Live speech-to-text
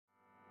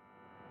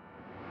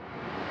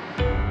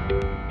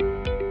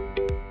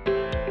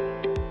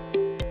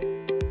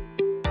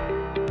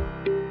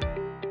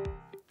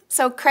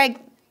So Craig,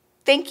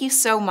 thank you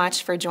so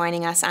much for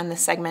joining us on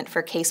this segment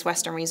for Case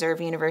Western Reserve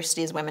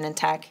University's Women in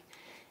Tech.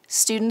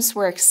 Students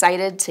were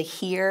excited to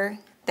hear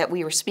that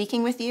we were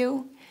speaking with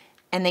you,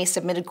 and they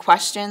submitted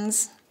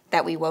questions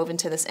that we wove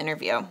into this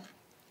interview.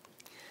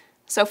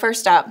 So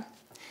first up,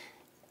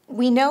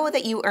 we know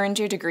that you earned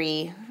your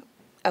degree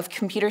of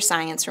computer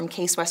science from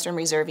Case Western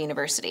Reserve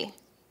University.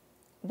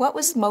 What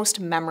was most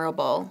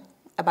memorable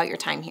about your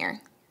time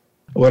here?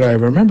 What I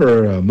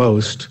remember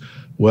most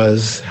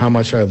was how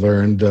much I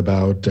learned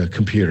about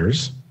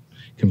computers,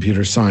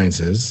 computer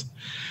sciences,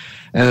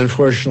 and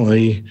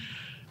unfortunately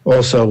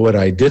also what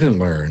I didn't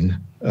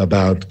learn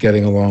about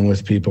getting along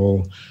with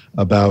people,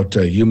 about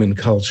human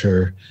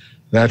culture,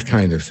 that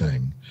kind of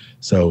thing.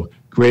 So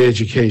great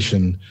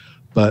education,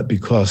 but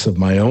because of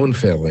my own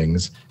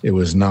failings, it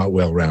was not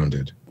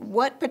well-rounded.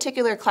 What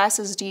particular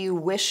classes do you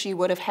wish you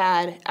would have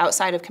had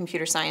outside of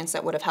computer science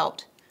that would have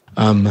helped?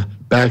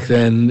 Back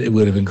then, it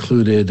would have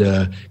included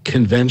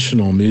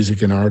conventional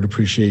music and art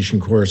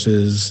appreciation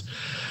courses,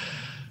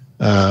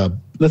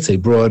 let's say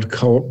broad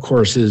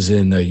courses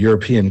in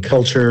European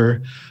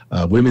culture,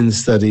 women's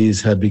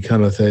studies had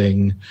become a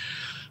thing.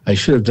 I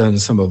should have done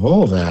some of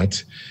all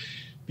that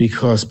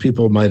because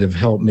people might have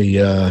helped me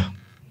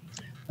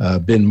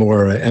been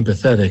more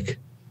empathetic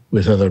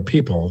with other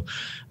people.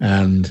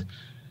 And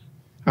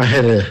I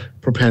had a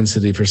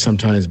propensity for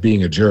sometimes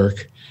being a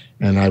jerk,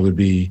 and I would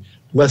be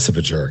less of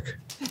a jerk.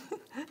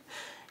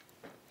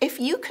 If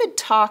you could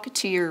talk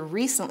to your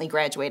recently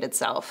graduated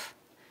self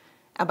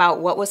about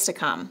what was to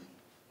come,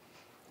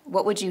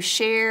 what would you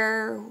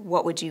share,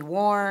 what would you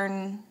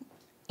warn,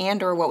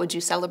 and or what would you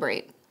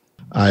celebrate?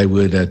 I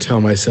would tell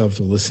myself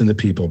to listen to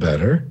people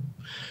better,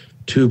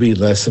 to be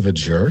less of a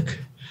jerk,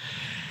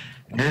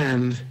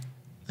 and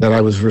that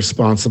I was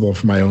responsible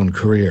for my own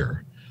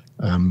career.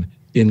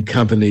 In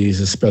companies,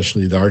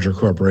 especially larger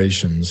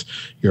corporations,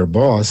 your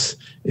boss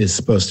is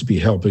supposed to be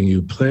helping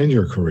you plan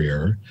your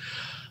career,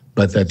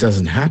 but that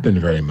doesn't happen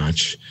very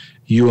much.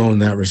 You own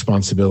that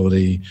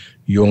responsibility.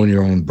 You own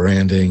your own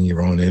branding,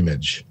 your own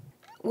image.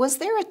 Was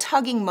there a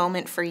tugging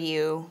moment for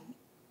you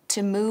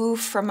to move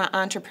from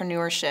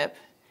entrepreneurship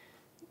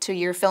to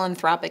your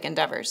philanthropic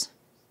endeavors?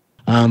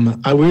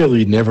 I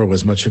really never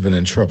was much of an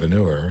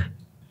entrepreneur.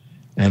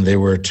 And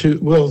there were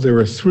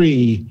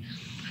three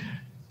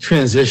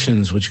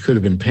transitions which could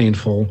have been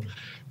painful.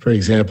 For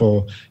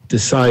example,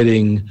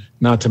 deciding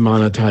not to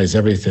monetize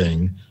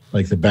everything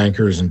like the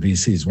bankers and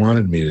VCs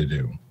wanted me to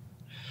do.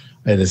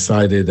 I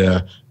decided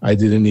I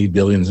didn't need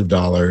billions of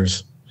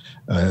dollars.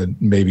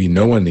 Maybe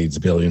no one needs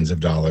billions of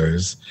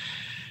dollars.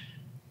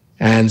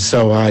 And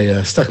so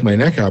I stuck my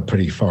neck out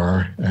pretty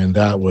far, and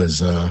that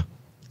was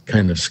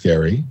kind of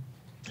scary.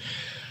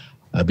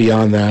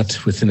 Beyond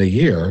that, within a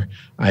year,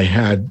 I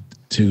had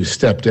to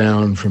step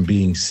down from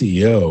being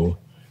CEO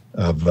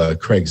of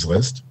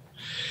Craigslist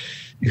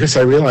because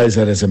I realized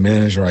that as a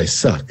manager, I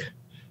suck.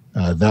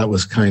 That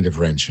was kind of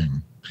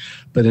wrenching.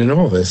 But in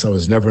all this, I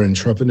was never an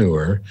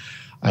entrepreneur.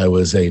 I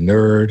was a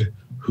nerd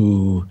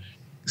who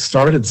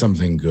started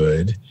something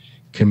good,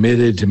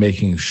 committed to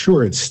making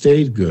sure it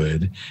stayed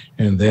good,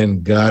 and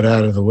then got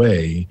out of the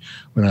way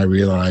when I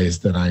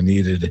realized that I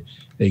needed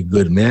a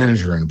good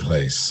manager in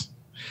place.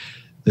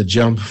 The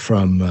jump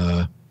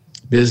from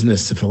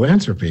business to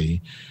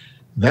philanthropy,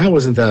 that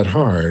wasn't that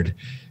hard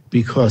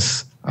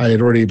because I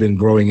had already been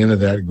growing into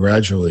that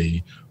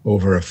gradually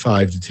over a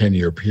 5 to 10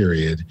 year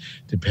period,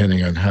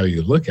 depending on how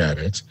you look at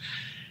it.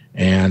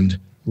 And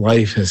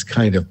life has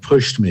kind of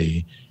pushed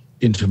me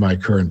into my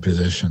current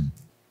position.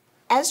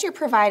 As you're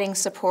providing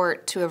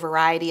support to a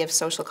variety of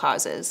social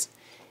causes,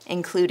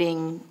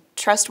 including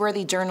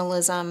trustworthy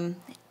journalism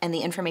and the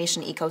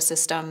information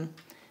ecosystem,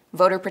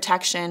 voter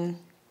protection,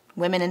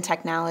 women in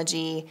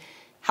technology,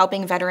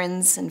 helping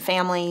veterans and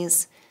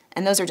families,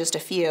 and those are just a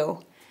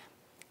few,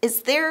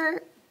 is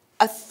there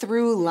a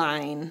through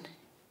line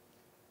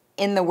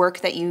in the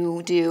work that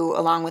you do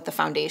along with the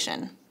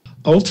foundation?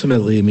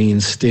 Ultimately, it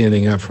means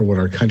standing up for what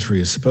our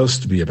country is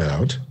supposed to be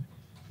about,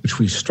 which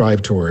we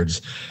strive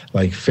towards,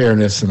 like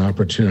fairness and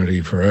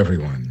opportunity for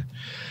everyone.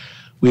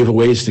 We have a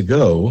ways to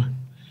go,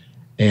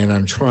 and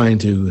I'm trying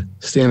to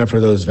stand up for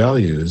those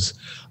values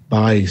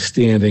by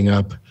standing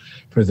up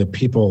for the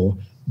people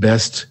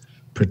best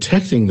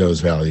protecting those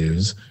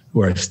values,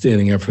 who are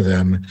standing up for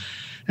them,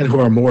 and who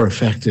are more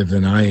effective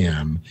than I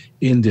am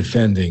in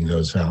defending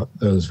those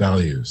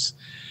values.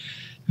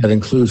 That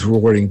includes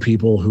rewarding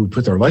people who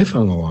put their life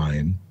on the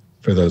line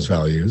for those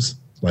values,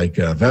 like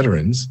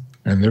veterans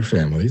and their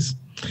families.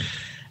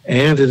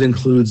 And it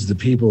includes the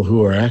people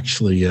who are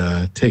actually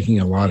taking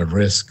a lot of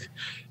risk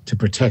to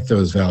protect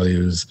those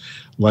values,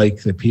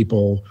 like the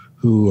people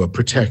who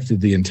protected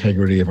the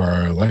integrity of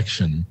our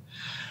election,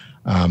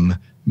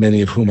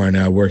 many of whom are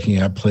now working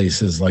at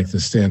places like the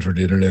Stanford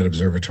Internet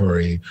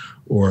Observatory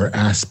or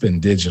Aspen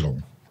Digital.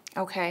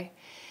 Okay.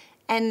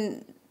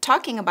 And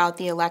talking about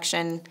the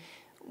election,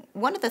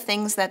 one of the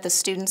things that the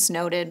students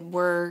noted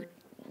were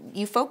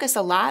you focus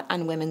a lot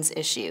on women's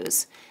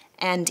issues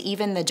and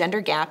even the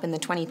gender gap in the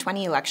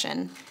 2020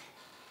 election.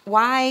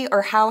 Why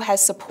or how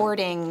has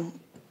supporting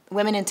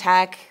women in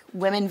tech,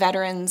 women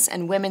veterans,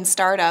 and women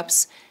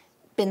startups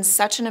been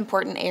such an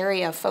important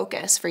area of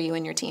focus for you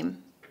and your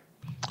team?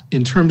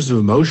 In terms of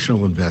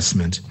emotional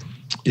investment,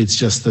 it's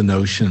just the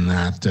notion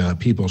that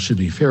people should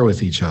be fair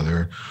with each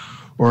other,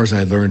 or as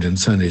I learned in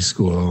Sunday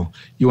school,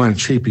 you want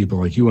to treat people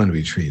like you want to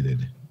be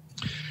treated.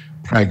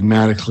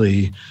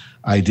 Pragmatically,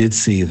 I did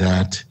see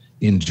that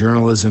in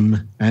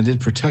journalism and in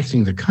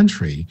protecting the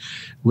country,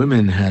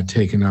 women had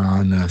taken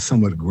on a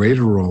somewhat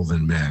greater role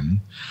than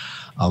men.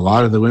 A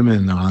lot of the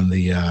women on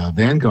the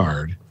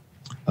vanguard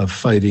of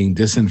fighting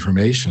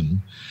disinformation,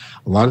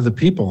 a lot of the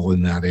people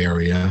in that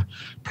area,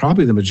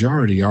 probably the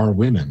majority, are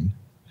women.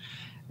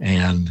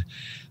 And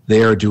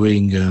they are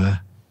doing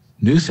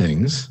new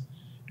things,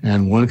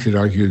 and one could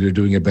argue they're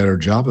doing a better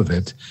job of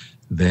it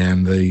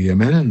than the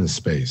men in the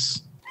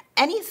space.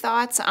 Any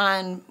thoughts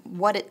on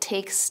what it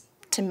takes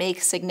to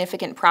make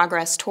significant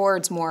progress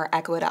towards more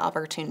equitable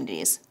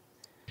opportunities?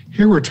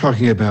 Here we're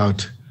talking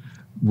about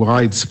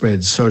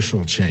widespread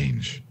social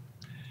change.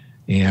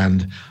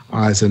 And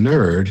as a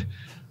nerd,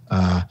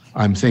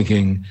 I'm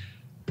thinking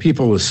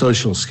people with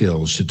social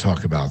skills should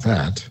talk about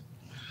that.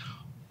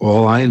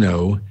 All I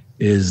know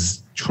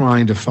is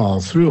trying to follow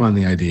through on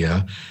the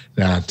idea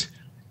that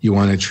you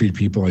want to treat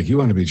people like you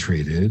want to be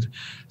treated.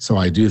 So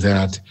I do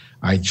that.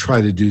 I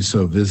try to do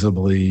so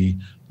visibly,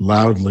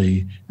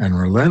 loudly, and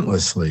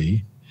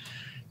relentlessly.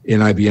 In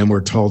IBM,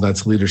 we're told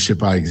that's leadership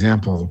by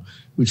example,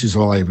 which is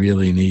all I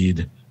really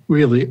need,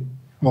 really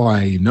all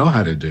I know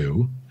how to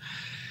do.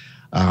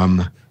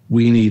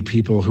 We need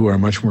people who are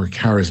much more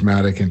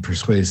charismatic and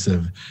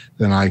persuasive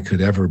than I could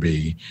ever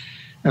be.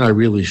 And I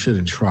really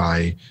shouldn't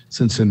try,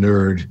 since a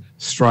nerd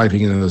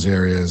striving in those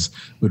areas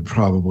would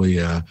probably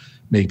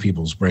make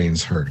people's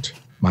brains hurt,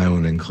 my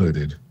own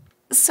included.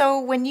 So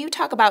when you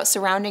talk about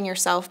surrounding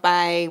yourself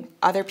by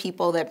other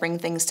people that bring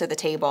things to the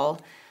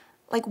table,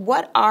 like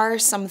what are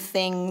some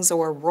things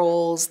or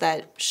roles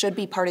that should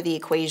be part of the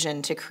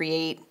equation to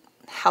create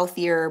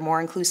healthier, more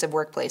inclusive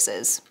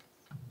workplaces?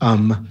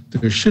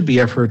 There should be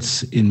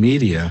efforts in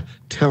media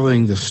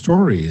telling the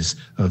stories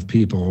of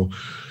people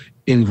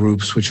in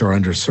groups which are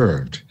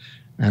underserved.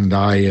 And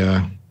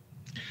I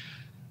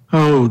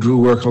do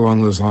work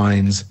along those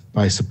lines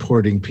by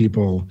supporting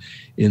people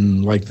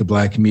in like the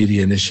Black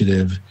Media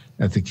Initiative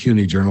at the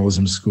CUNY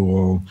Journalism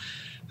School,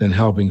 then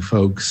helping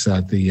folks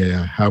at the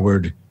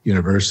Howard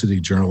University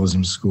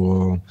Journalism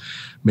School,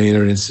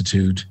 Maynard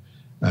Institute,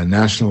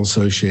 National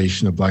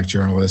Association of Black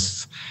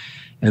Journalists,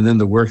 and then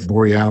the work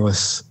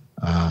Borealis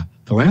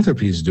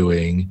Philanthropies is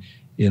doing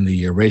in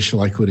the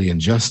racial equity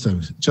and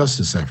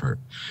justice effort,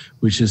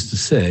 which is to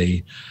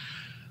say,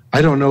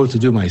 I don't know what to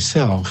do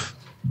myself,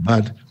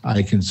 but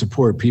I can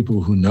support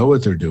people who know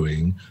what they're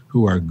doing,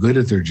 who are good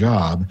at their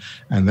job,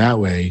 and that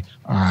way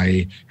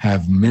I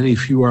have many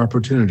fewer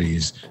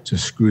opportunities to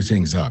screw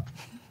things up.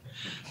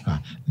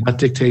 That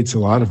dictates a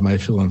lot of my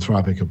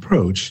philanthropic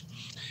approach.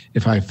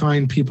 If I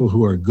find people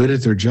who are good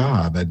at their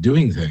job at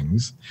doing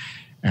things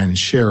and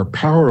share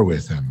power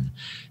with them,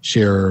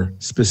 share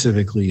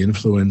specifically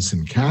influence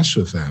and cash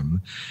with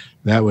them,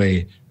 that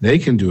way they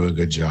can do a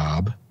good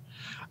job.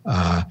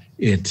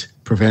 It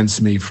prevents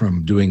me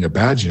from doing a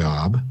bad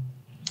job,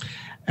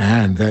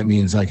 and that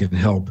means I can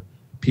help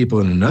people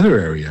in another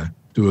area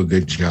do a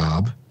good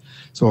job.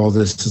 So all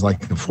this is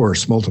like a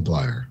force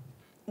multiplier.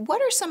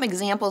 What are some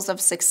examples of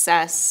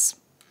success,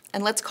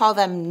 and let's call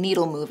them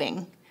needle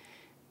moving,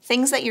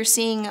 things that you're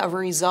seeing a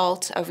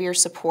result of your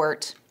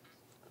support?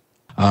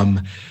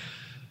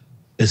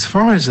 As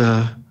far as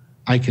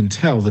I can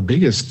tell, the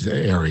biggest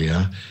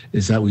area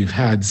is that we've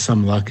had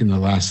some luck in the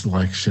last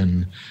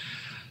election.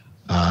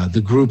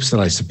 The groups that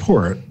I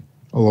support,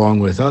 along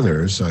with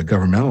others,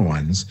 governmental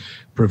ones,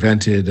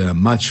 prevented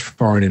much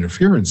foreign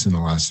interference in the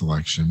last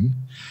election.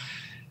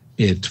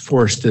 It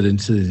forced it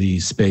into the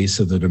space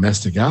of the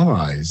domestic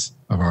allies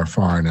of our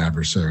foreign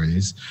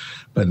adversaries,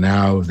 but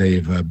now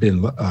they've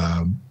been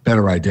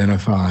better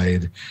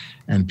identified,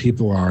 and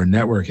people are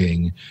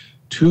networking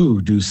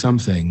to do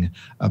something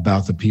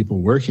about the people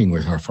working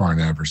with our foreign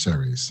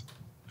adversaries.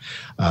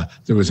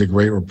 There was a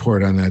great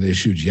report on that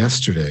issued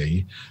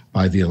yesterday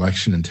by the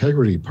Election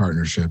Integrity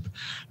Partnership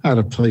out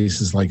of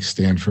places like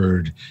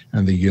Stanford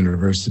and the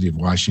University of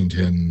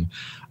Washington,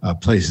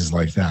 places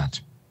like that.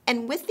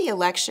 And with the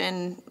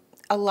election,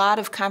 a lot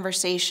of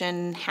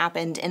conversation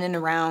happened in and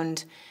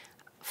around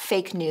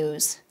fake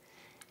news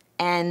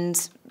and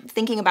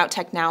thinking about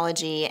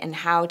technology and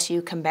how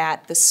to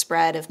combat the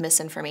spread of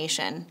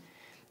misinformation.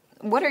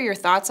 What are your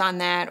thoughts on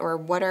that, or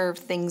what are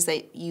things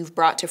that you've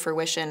brought to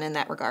fruition in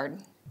that regard?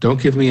 Don't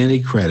give me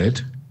any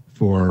credit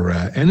for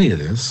any of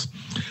this.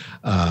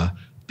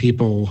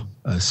 People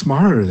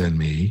smarter than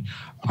me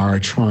are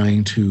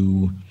trying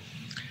to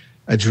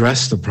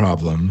address the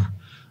problem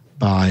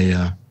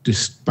by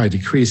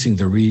decreasing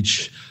the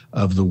reach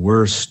of the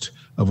worst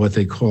of what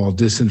they call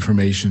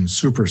disinformation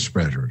super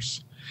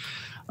spreaders.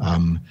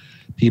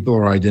 People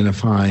are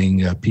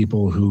identifying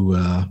people who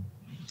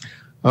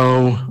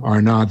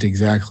are not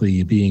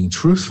exactly being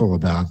truthful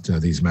about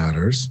these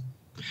matters.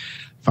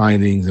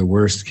 finding the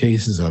worst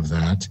cases of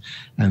that,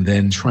 and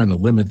then trying to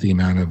limit the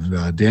amount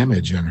of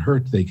damage and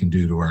hurt they can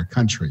do to our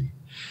country.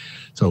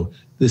 So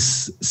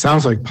this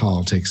sounds like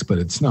politics, but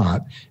it's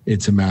not.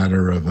 It's a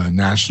matter of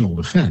national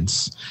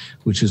defense,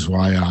 which is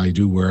why I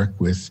do work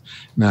with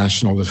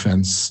national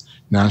defense,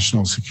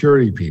 national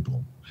security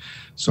people.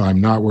 So I'm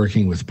not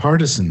working with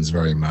partisans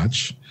very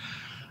much.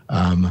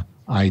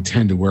 I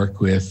tend to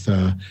work with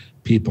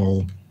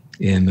people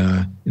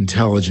in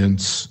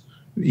intelligence,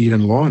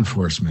 even law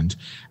enforcement,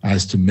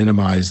 as to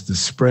minimize the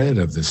spread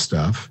of this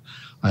stuff.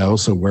 I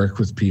also work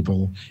with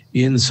people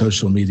in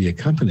social media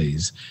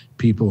companies,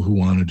 people who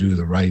want to do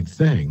the right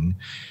thing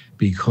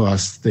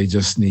because they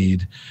just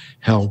need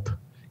help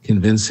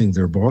convincing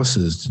their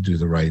bosses to do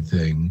the right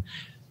thing,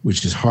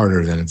 which is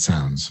harder than it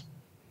sounds.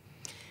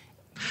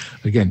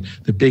 Again,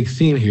 the big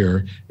theme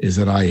here is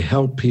that I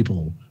help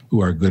people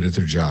who are good at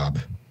their job.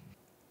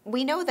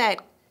 We know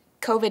that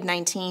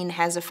COVID-19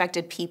 has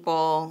affected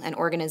people and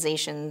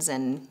organizations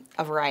in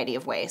a variety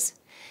of ways.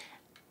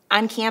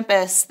 On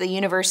campus, the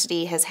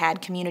university has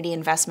had community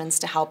investments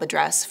to help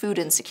address food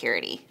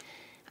insecurity,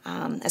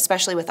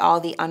 especially with all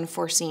the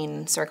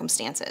unforeseen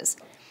circumstances.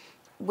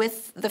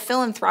 With the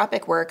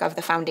philanthropic work of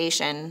the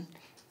foundation,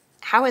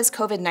 how has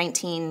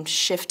COVID-19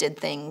 shifted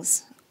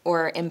things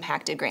or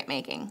impacted grant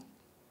making?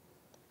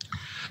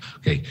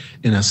 Okay,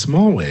 in a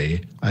small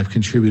way, I've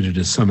contributed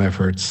to some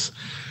efforts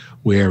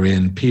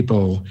wherein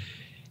people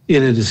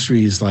in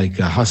industries like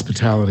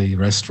hospitality,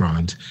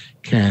 restaurant,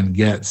 can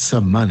get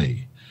some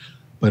money.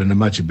 But in a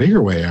much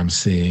bigger way, I'm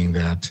seeing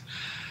that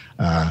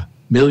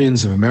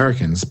millions of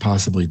Americans,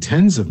 possibly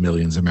tens of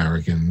millions of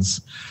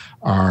Americans,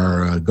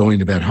 are going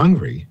to bed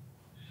hungry.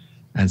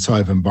 And so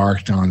I've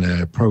embarked on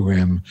a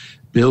program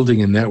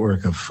building a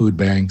network of food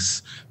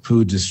banks,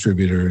 food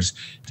distributors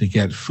to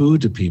get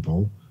food to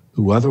people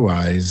who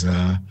otherwise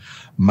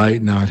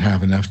might not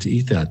have enough to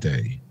eat that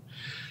day.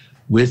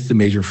 With the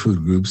major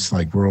food groups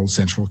like World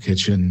Central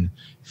Kitchen,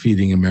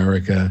 Feeding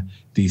America,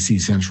 DC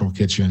Central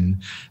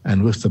Kitchen,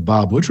 and with the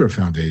Bob Woodruff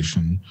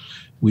Foundation,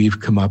 we've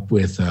come up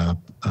with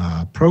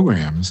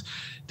programs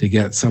to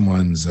get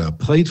someone's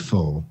plate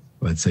full,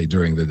 let's say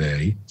during the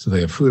day, so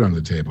they have food on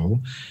the table,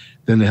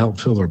 then to help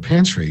fill their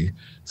pantry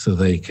so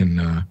they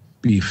can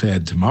be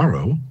fed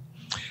tomorrow.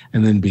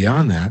 And then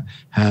beyond that,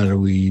 how do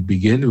we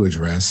begin to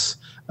address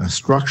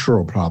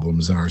structural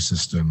problems in our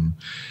system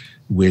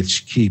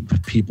which keep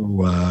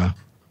people,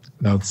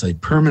 let's say,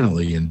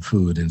 permanently in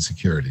food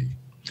insecurity?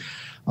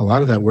 A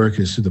lot of that work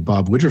is through the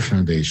Bob Woodruff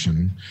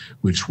Foundation,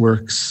 which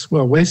works,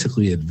 well,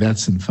 basically it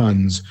vets and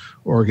funds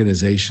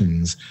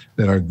organizations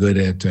that are good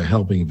at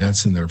helping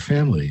vets and their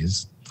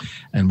families.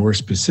 And more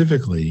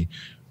specifically,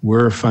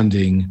 we're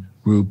funding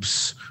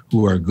groups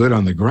who are good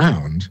on the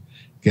ground,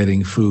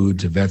 getting food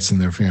to vets and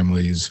their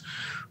families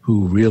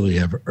who really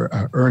have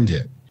earned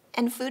it.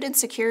 And food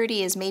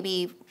insecurity is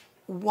maybe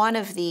one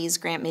of these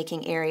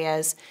grant-making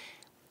areas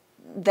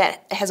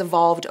that has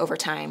evolved over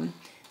time.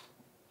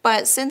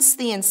 But since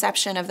the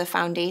inception of the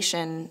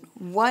foundation,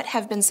 what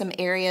have been some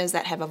areas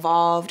that have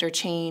evolved or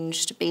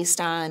changed based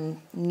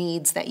on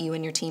needs that you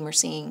and your team are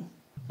seeing?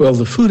 Well,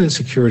 the food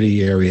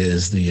insecurity area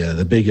is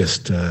the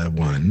biggest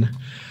one.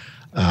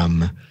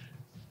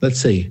 Let's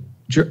say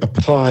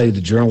applied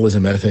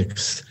journalism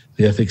ethics,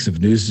 the ethics of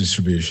news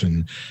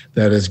distribution,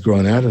 that has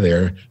grown out of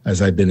there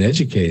as I've been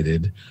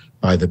educated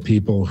by the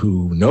people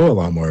who know a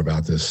lot more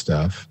about this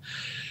stuff.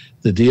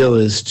 The deal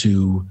is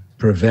to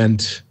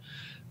prevent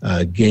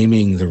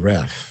gaming the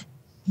ref.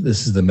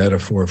 This is the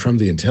metaphor from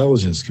the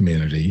intelligence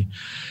community.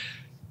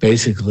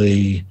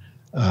 Basically,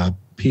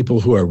 people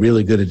who are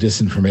really good at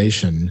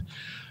disinformation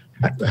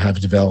have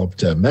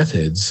developed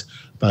methods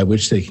by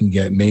which they can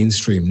get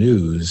mainstream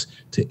news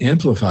to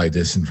amplify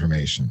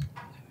disinformation.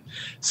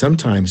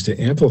 Sometimes to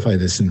amplify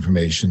this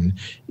information,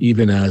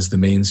 even as the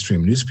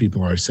mainstream news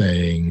people are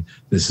saying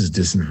this is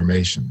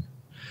disinformation.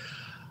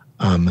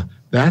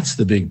 That's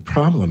the big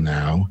problem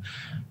now.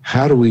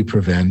 How do we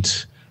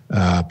prevent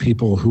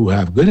people who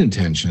have good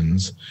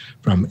intentions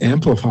from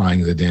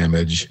amplifying the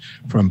damage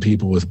from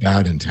people with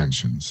bad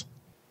intentions?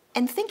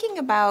 And thinking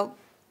about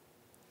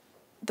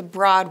the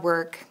broad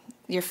work,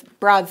 your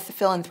broad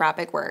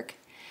philanthropic work,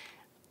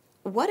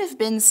 what have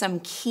been some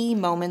key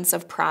moments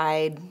of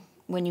pride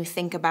when you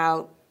think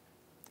about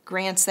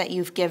grants that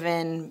you've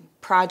given,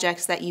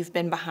 projects that you've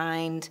been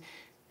behind?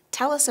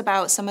 Tell us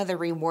about some of the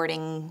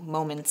rewarding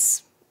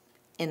moments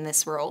in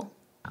this role.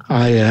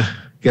 I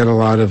get a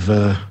lot of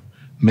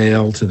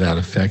mail to that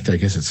effect. I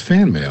guess it's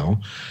fan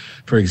mail.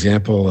 For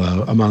example,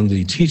 among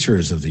the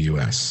teachers of the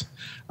U.S.,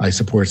 I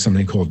support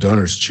something called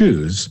Donors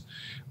Choose,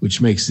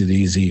 which makes it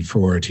easy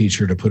for a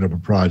teacher to put up a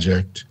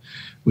project,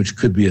 which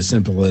could be as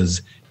simple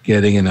as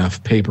getting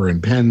enough paper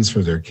and pens for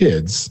their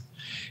kids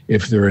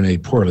if they're in a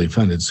poorly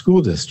funded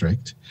school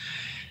district.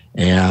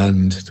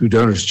 And through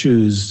Donors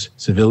Choose,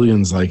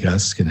 civilians like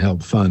us can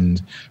help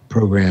fund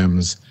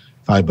programs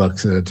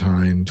 $5 at a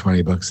time,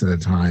 $20 at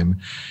a time.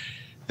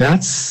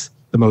 That's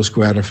the most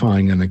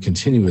gratifying on a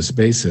continuous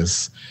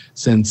basis,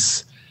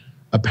 since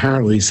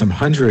apparently some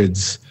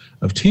hundreds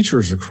of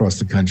teachers across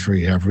the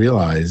country have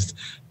realized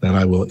that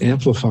I will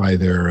amplify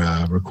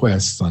their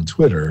requests on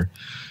Twitter.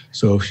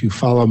 So if you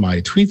follow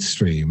my tweet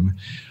stream,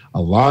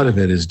 a lot of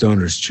it is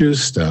donors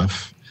choose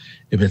stuff.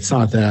 If it's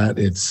not that,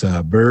 it's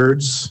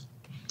birds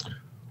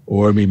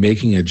or me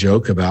making a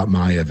joke about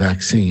my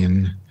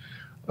vaccine,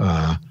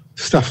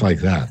 stuff like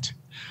that.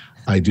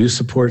 I do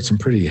support some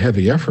pretty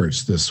heavy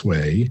efforts this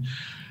way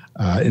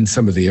in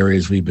some of the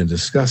areas we've been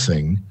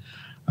discussing.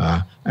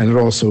 And it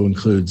also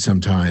includes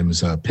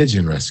sometimes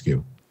pigeon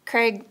rescue.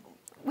 Craig,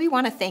 we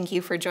want to thank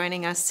you for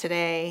joining us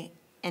today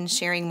and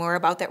sharing more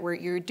about that work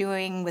you're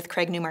doing with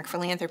Craig Newmark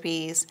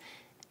Philanthropies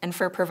and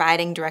for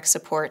providing direct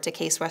support to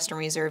Case Western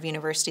Reserve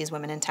University's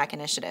Women in Tech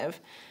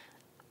initiative.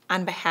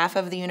 On behalf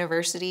of the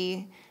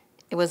university,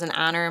 it was an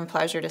honor and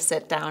pleasure to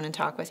sit down and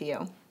talk with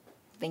you.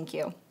 Thank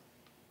you.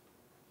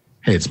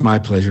 Hey, it's my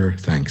pleasure.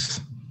 Thanks.